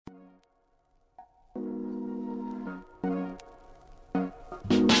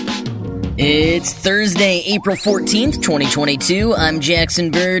It's Thursday, April 14th, 2022. I'm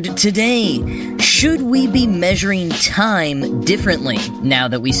Jackson Bird. Today, should we be measuring time differently now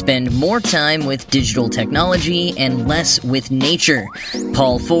that we spend more time with digital technology and less with nature?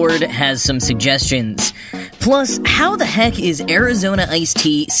 Paul Ford has some suggestions. Plus, how the heck is Arizona iced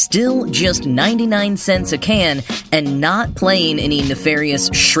tea still just 99 cents a can and not playing any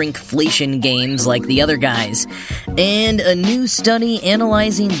nefarious shrinkflation games like the other guys? And a new study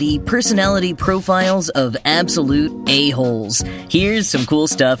analyzing the personality profiles of absolute a-holes. Here's some cool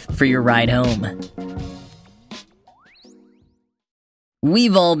stuff for your ride home.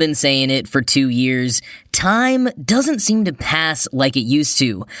 We've all been saying it for 2 years. Time doesn't seem to pass like it used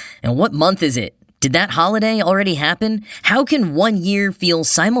to. And what month is it? Did that holiday already happen? How can 1 year feel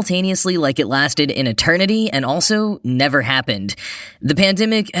simultaneously like it lasted an eternity and also never happened? The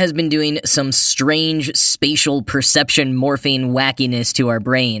pandemic has been doing some strange spatial perception morphing wackiness to our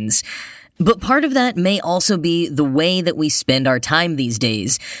brains. But part of that may also be the way that we spend our time these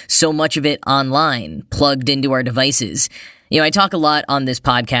days. So much of it online, plugged into our devices. I talk a lot on this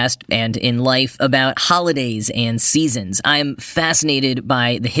podcast and in life about holidays and seasons. I'm fascinated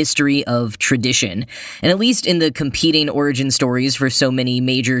by the history of tradition. And at least in the competing origin stories for so many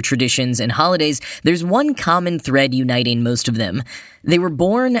major traditions and holidays, there's one common thread uniting most of them. They were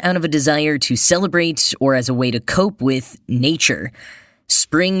born out of a desire to celebrate or as a way to cope with nature.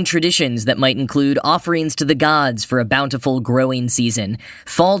 Spring traditions that might include offerings to the gods for a bountiful growing season,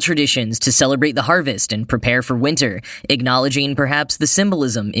 fall traditions to celebrate the harvest and prepare for winter, acknowledging perhaps the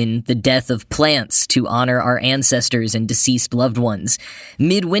symbolism in the death of plants to honor our ancestors and deceased loved ones,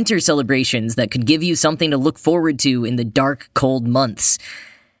 midwinter celebrations that could give you something to look forward to in the dark, cold months.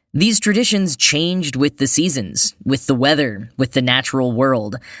 These traditions changed with the seasons, with the weather, with the natural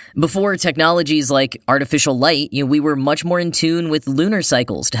world. Before technologies like artificial light, we were much more in tune with lunar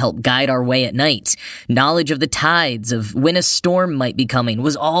cycles to help guide our way at night. Knowledge of the tides, of when a storm might be coming,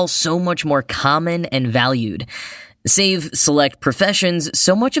 was all so much more common and valued. Save select professions,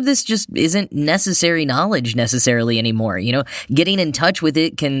 so much of this just isn't necessary knowledge necessarily anymore. Getting in touch with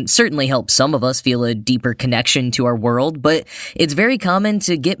it can certainly help some of us feel a deeper connection to our world, but it's very common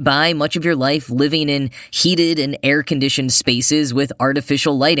to get by much of your life living in heated and air-conditioned spaces with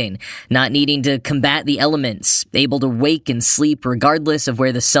artificial lighting, not needing to combat the elements, able to wake and sleep regardless of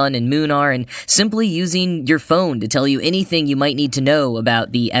where the sun and moon are, and simply using your phone to tell you anything you might need to know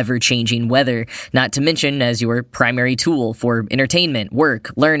about the ever-changing weather, not to mention as your primary tool for entertainment,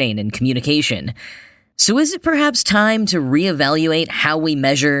 work, learning, and communication. So is it perhaps time to reevaluate how we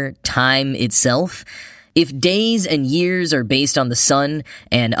measure time itself? If days and years are based on the sun,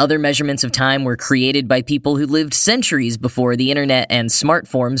 and other measurements of time were created by people who lived centuries before the internet and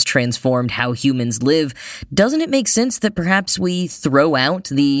smartphones transformed how humans live, doesn't it make sense that perhaps we throw out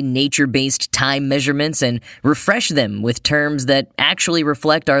the nature-based time measurements and refresh them with terms that actually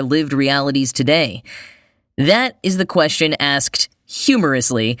reflect our lived realities today? That is the question asked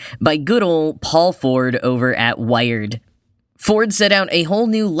humorously by good old Paul Ford over at Wired. Ford set out a whole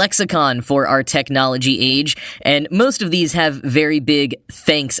new lexicon for our technology age, and most of these have very big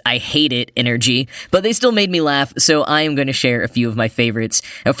thanks I hate it energy, but they still made me laugh, so I am going to share a few of my favorites.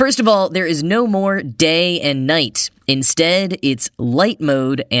 Now, first of all, there is no more day and night. Instead, it's light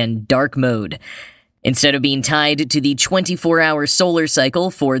mode and dark mode. Instead of being tied to the 24-hour solar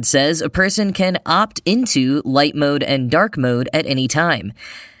cycle, Ford says, a person can opt into light mode and dark mode at any time.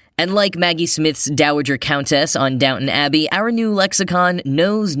 And like Maggie Smith's Dowager Countess on Downton Abbey, our new lexicon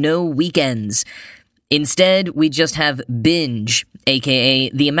knows no weekends. Instead, we just have binge, aka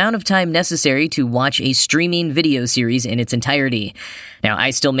the amount of time necessary to watch a streaming video series in its entirety. Now, I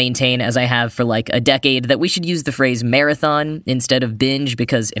still maintain, as I have for like a decade, that we should use the phrase marathon instead of binge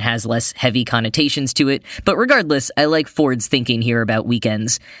because it has less heavy connotations to it, but regardless, I like Ford's thinking here about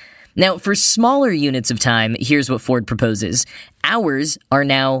weekends. Now, for smaller units of time, here's what Ford proposes. Hours are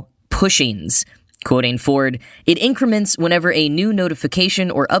now pushings. Quoting Ford, it increments whenever a new notification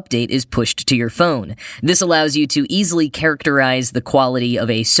or update is pushed to your phone. This allows you to easily characterize the quality of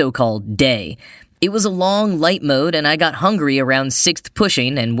a so-called day. It was a long light mode and I got hungry around 6th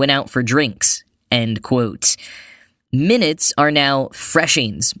pushing and went out for drinks. End quote. Minutes are now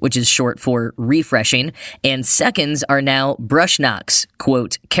freshings, which is short for refreshing, and seconds are now brush knocks,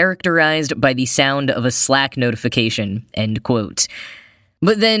 quote, characterized by the sound of a Slack notification, end quote.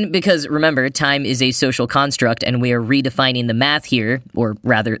 But then, because remember, time is a social construct and we are redefining the math here, or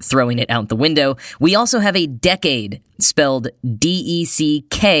rather throwing it out the window, we also have a decade, spelled D-E-C-K-A-D-E,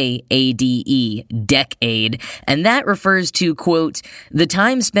 decade, and that refers to, quote, the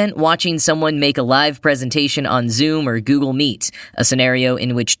time spent watching someone make a live presentation on Zoom or Google Meet, a scenario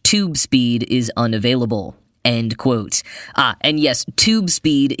in which tube speed is unavailable. End quote. And yes, tube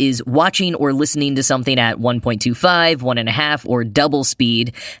speed is watching or listening to something at 1.25, 1.5, or double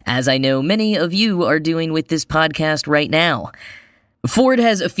speed, as I know many of you are doing with this podcast right now. Ford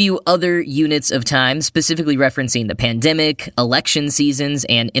has a few other units of time, specifically referencing the pandemic, election seasons,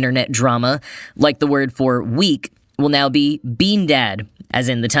 and internet drama, like the word for week will now be Bean Dad, as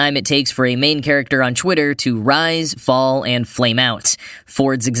in the time it takes for a main character on Twitter to rise, fall, and flame out.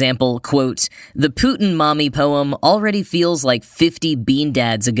 Ford's example, quote, the Putin mommy poem already feels like 50 Bean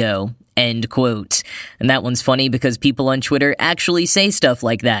Dads ago, end quote. And that one's funny because people on Twitter actually say stuff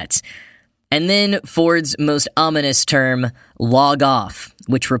like that. And then Ford's most ominous term, log off,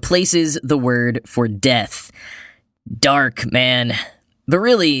 which replaces the word for death. Dark, man. But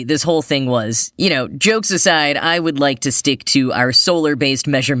really, this whole thing was, jokes aside, I would like to stick to our solar-based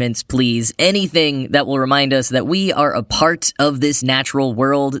measurements, please. Anything that will remind us that we are a part of this natural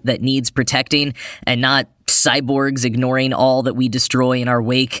world that needs protecting, and not cyborgs ignoring all that we destroy in our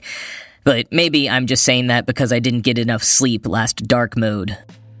wake. But maybe I'm just saying that because I didn't get enough sleep last dark mode.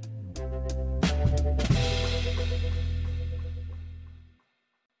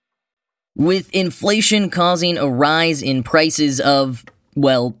 With inflation causing a rise in prices of,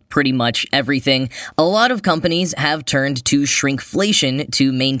 well, pretty much everything, a lot of companies have turned to shrinkflation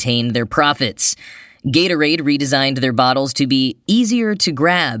to maintain their profits. Gatorade redesigned their bottles to be easier to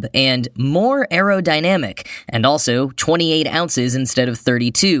grab and more aerodynamic, and also 28 ounces instead of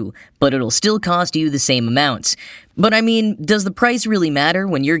 32, but it'll still cost you the same amount. But I mean, does the price really matter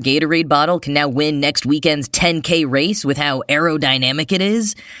when your Gatorade bottle can now win next weekend's 10K race with how aerodynamic it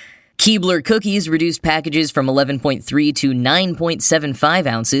is? Keebler cookies reduced packages from 11.3 to 9.75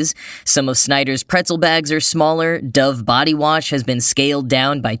 ounces. Some of Snyder's pretzel bags are smaller. Dove body wash has been scaled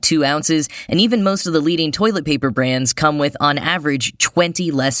down by 2 ounces. And even most of the leading toilet paper brands come with, on average,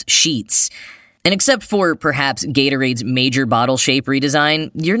 20 less sheets. And except for perhaps Gatorade's major bottle shape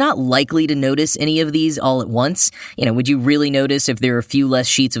redesign, you're not likely to notice any of these all at once. Would you really notice if there are a few less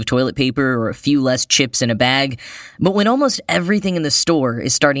sheets of toilet paper or a few less chips in a bag? But when almost everything in the store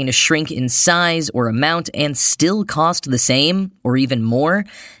is starting to shrink in size or amount and still cost the same, or even more,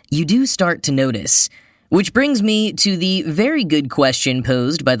 you do start to notice. Which brings me to the very good question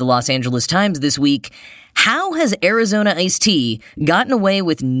posed by the Los Angeles Times this week. How has Arizona iced tea gotten away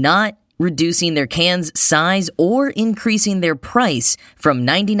with not reducing their can's size or increasing their price from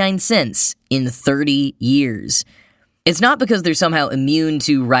 99 cents in 30 years? It's not because they're somehow immune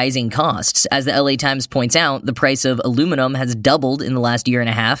to rising costs. As the LA Times points out, the price of aluminum has doubled in the last year and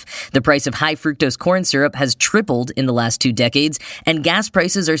a half, the price of high fructose corn syrup has tripled in the last 2 decades, and gas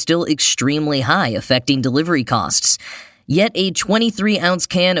prices are still extremely high, affecting delivery costs. Yet a 23-ounce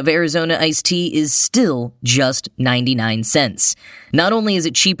can of Arizona iced tea is still just 99 cents. Not only is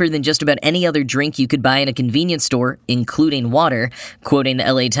it cheaper than just about any other drink you could buy in a convenience store, including water, quoting the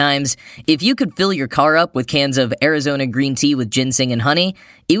LA Times, if you could fill your car up with cans of Arizona green tea with ginseng and honey,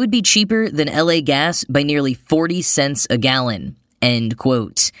 it would be cheaper than LA gas by nearly 40 cents a gallon. End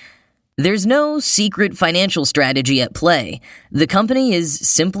quote. There's no secret financial strategy at play. The company is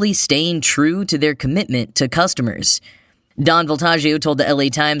simply staying true to their commitment to customers. Don Voltaggio told the LA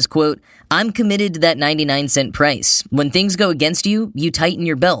Times, quote, I'm committed to that 99-cent price. When things go against you, you tighten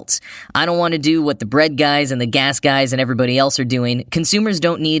your belt. I don't want to do what the bread guys and the gas guys and everybody else are doing. Consumers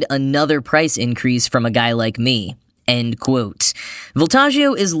don't need another price increase from a guy like me. End quote.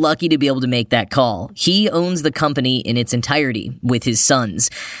 Voltaggio is lucky to be able to make that call. He owns the company in its entirety, with his sons.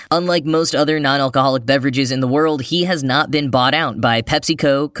 Unlike most other non-alcoholic beverages in the world, he has not been bought out by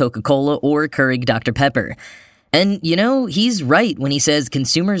PepsiCo, Coca-Cola, or Keurig Dr. Pepper. And, he's right when he says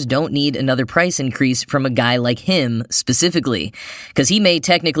consumers don't need another price increase from a guy like him specifically. Because he may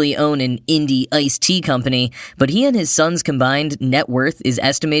technically own an indie iced tea company, but he and his sons' combined net worth is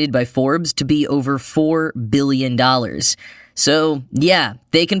estimated by Forbes to be over $4 billion. So, yeah,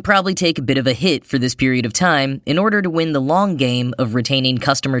 they can probably take a bit of a hit for this period of time in order to win the long game of retaining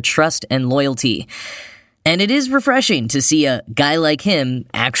customer trust and loyalty. And it is refreshing to see a guy like him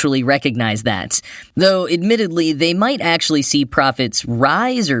actually recognize that. Though, admittedly, they might actually see profits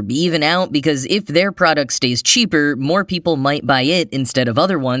rise or even out because if their product stays cheaper, more people might buy it instead of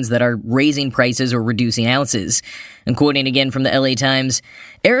other ones that are raising prices or reducing ounces. And quoting again from the LA Times,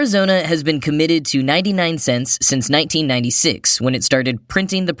 Arizona has been committed to 99 cents since 1996, when it started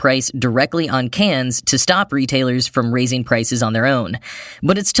printing the price directly on cans to stop retailers from raising prices on their own.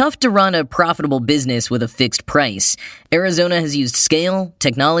 But it's tough to run a profitable business with a fixed price. Arizona has used scale,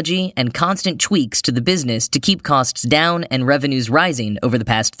 technology, and constant tweaks to the business to keep costs down and revenues rising over the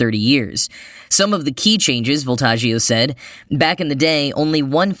past 30 years. Some of the key changes, Voltaggio said: back in the day, only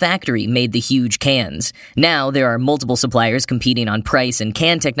one factory made the huge cans. Now there are multiple suppliers competing on price, and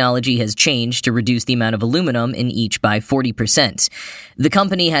can technology has changed to reduce the amount of aluminum in each by 40%. The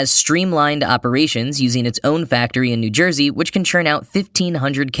company has streamlined operations using its own factory in New Jersey, which can churn out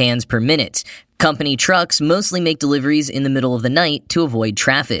 1,500 cans per minute. Company trucks mostly make deliveries in the middle of the night to avoid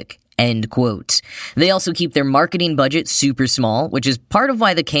traffic. End quote. They also keep their marketing budget super small, which is part of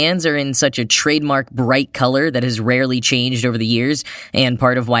why the cans are in such a trademark bright color that has rarely changed over the years, and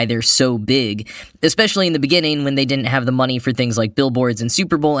part of why they're so big. Especially in the beginning, when they didn't have the money for things like billboards and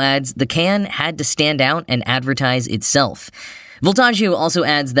Super Bowl ads, the can had to stand out and advertise itself. Voltaggio also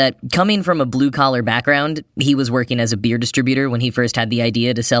adds that, coming from a blue-collar background, he was working as a beer distributor when he first had the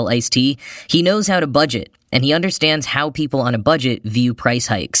idea to sell iced tea. He knows how to budget, and he understands how people on a budget view price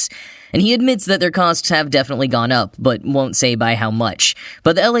hikes. And he admits that their costs have definitely gone up, but won't say by how much.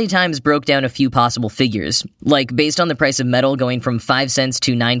 But the LA Times broke down a few possible figures. Like, based on the price of metal going from 5 cents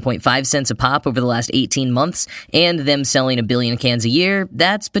to 9.5 cents a pop over the last 18 months, and them selling 1 billion cans a year,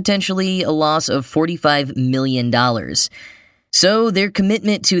 that's potentially a loss of $45 million. So their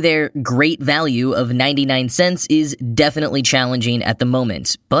commitment to their great value of 99 cents is definitely challenging at the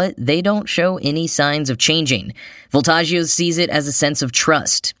moment, but they don't show any signs of changing. Voltaggio sees it as a sense of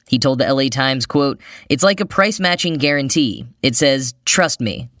trust. He told the LA Times, quote, "It's like a price-matching guarantee. It says, trust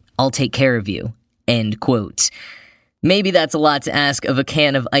me, I'll take care of you." End quote. Maybe that's a lot to ask of a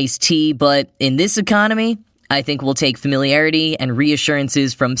can of iced tea, but in this economy, I think we'll take familiarity and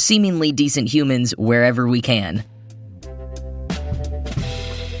reassurances from seemingly decent humans wherever we can.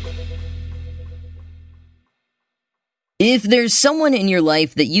 If there's someone in your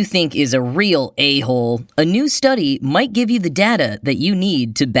life that you think is a real a-hole, a new study might give you the data that you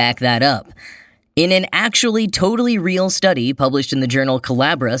need to back that up. In an actually totally real study published in the journal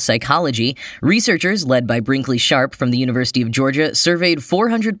Collabra Psychology, researchers led by Brinkley Sharp from the University of Georgia surveyed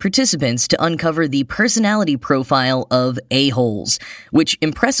 400 participants to uncover the personality profile of a-holes, which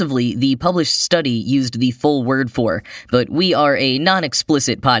impressively the published study used the full word for. But we are a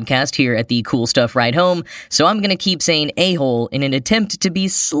non-explicit podcast here at the Cool Stuff Ride Home, so I'm going to keep saying a-hole in an attempt to be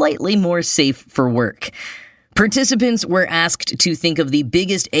slightly more safe for work. Participants were asked to think of the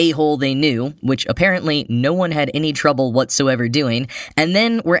biggest a-hole they knew, which apparently no one had any trouble whatsoever doing, and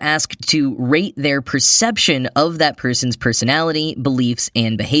then were asked to rate their perception of that person's personality, beliefs,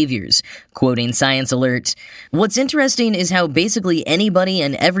 and behaviors. Quoting Science Alert, "What's interesting is how basically anybody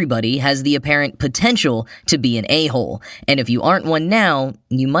and everybody has the apparent potential to be an a-hole, and if you aren't one now,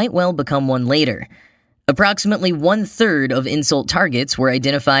 you might well become one later." Approximately 1/3 of insult targets were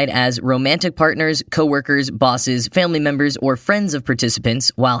identified as romantic partners, coworkers, bosses, family members, or friends of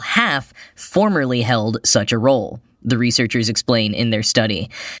participants, while half formerly held such a role, the researchers explain in their study.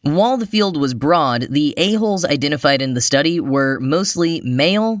 While the field was broad, the a-holes identified in the study were mostly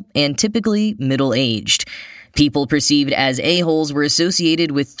male and typically middle-aged. People perceived as a-holes were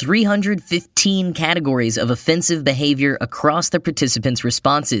associated with 315 categories of offensive behavior across the participants'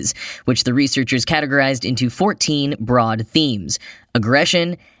 responses, which the researchers categorized into 14 broad themes: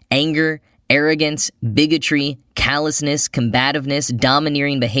 aggression, anger, arrogance, bigotry, callousness, combativeness,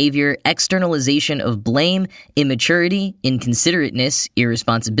 domineering behavior, externalization of blame, immaturity, inconsiderateness,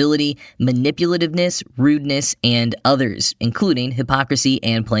 irresponsibility, manipulativeness, rudeness, and others, including hypocrisy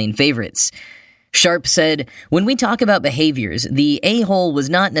and playing favorites. Sharp said, "When we talk about behaviors, the a-hole was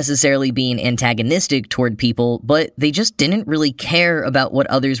not necessarily being antagonistic toward people, but they just didn't really care about what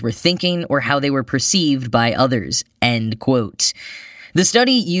others were thinking or how they were perceived by others." End quote. The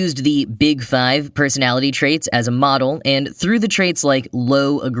study used the Big Five personality traits as a model, and through the traits like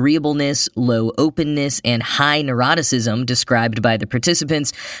low agreeableness, low openness, and high neuroticism described by the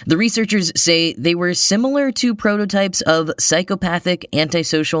participants, the researchers say they were similar to prototypes of psychopathic,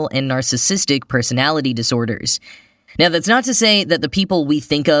 antisocial, and narcissistic personality disorders. Now, that's not to say that the people we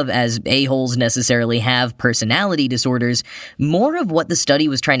think of as a-holes necessarily have personality disorders. More of what the study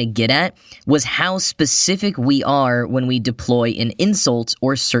was trying to get at was how specific we are when we deploy an insult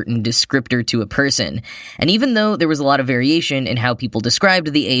or certain descriptor to a person. And even though there was a lot of variation in how people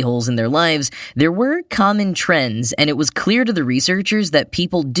described the a-holes in their lives, there were common trends, and it was clear to the researchers that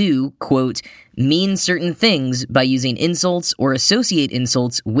people do, quote, mean certain things by using insults or associate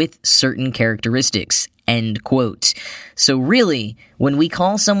insults with certain characteristics, end quote. So really, when we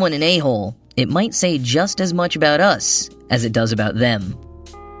call someone an a-hole, it might say just as much about us as it does about them.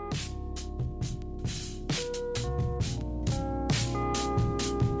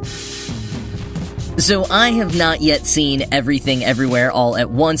 So I have not yet seen Everything Everywhere All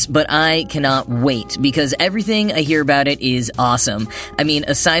at Once, but I cannot wait, because everything I hear about it is awesome. I mean,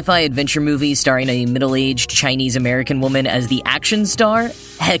 a sci-fi adventure movie starring a middle-aged Chinese-American woman as the action star?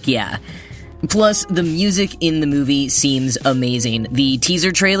 Heck yeah. Plus, the music in the movie seems amazing. The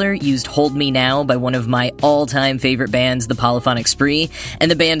teaser trailer used Hold Me Now by one of my all-time favorite bands, the Polyphonic Spree,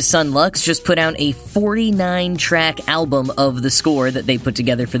 and the band Sun Lux just put out a 49-track album of the score that they put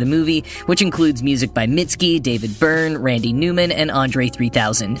together for the movie, which includes music by Mitski, David Byrne, Randy Newman, and Andre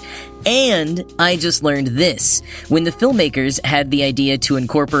 3000. And I just learned this. When the filmmakers had the idea to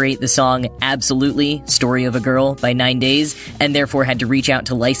incorporate the song Absolutely, Story of a Girl by 9 Days, and therefore had to reach out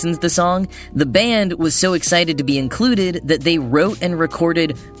to license the song, the band was so excited to be included that they wrote and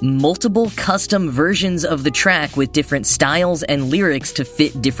recorded multiple custom versions of the track with different styles and lyrics to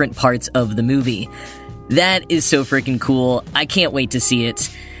fit different parts of the movie. That is so freaking cool. I can't wait to see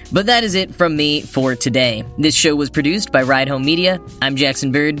it. But that is it from me for today. This show was produced by Ride Home Media. I'm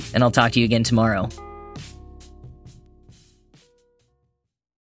Jackson Bird, and I'll talk to you again tomorrow.